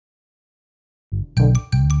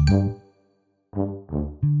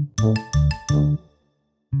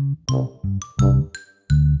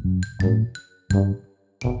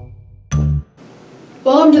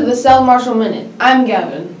the South Marshall Minute. I'm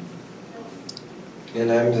Gavin.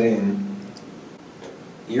 And I'm Zane.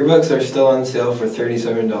 Yearbooks are still on sale for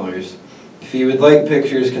 $37. If you would like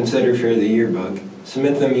pictures considered for the yearbook,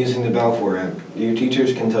 submit them using the Balfour app. Your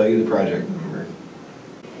teachers can tell you the project number.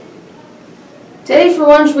 Today for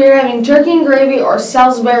lunch we are having turkey and gravy or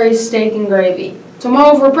Salisbury steak and gravy.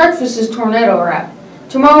 Tomorrow for breakfast is tornado wrap.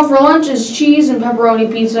 Tomorrow for lunch is cheese and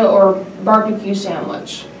pepperoni pizza or barbecue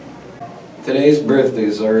sandwich. Today's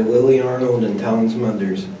birthdays are Lily Arnold and Talon's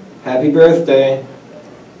mothers. Happy birthday!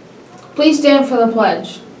 Please stand for the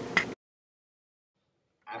pledge.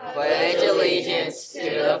 I pledge allegiance to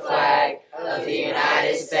the flag of the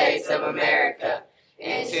United States of America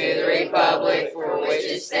and to the republic for which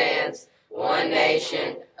it stands, one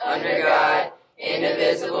nation, under God,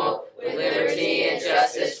 indivisible, with liberty and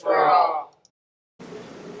justice for all.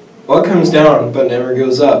 What comes down but never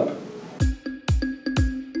goes up?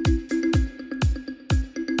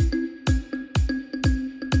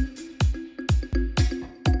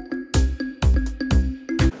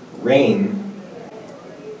 Rain.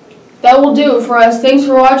 That will do it for us. Thanks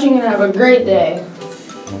for watching and have a great day.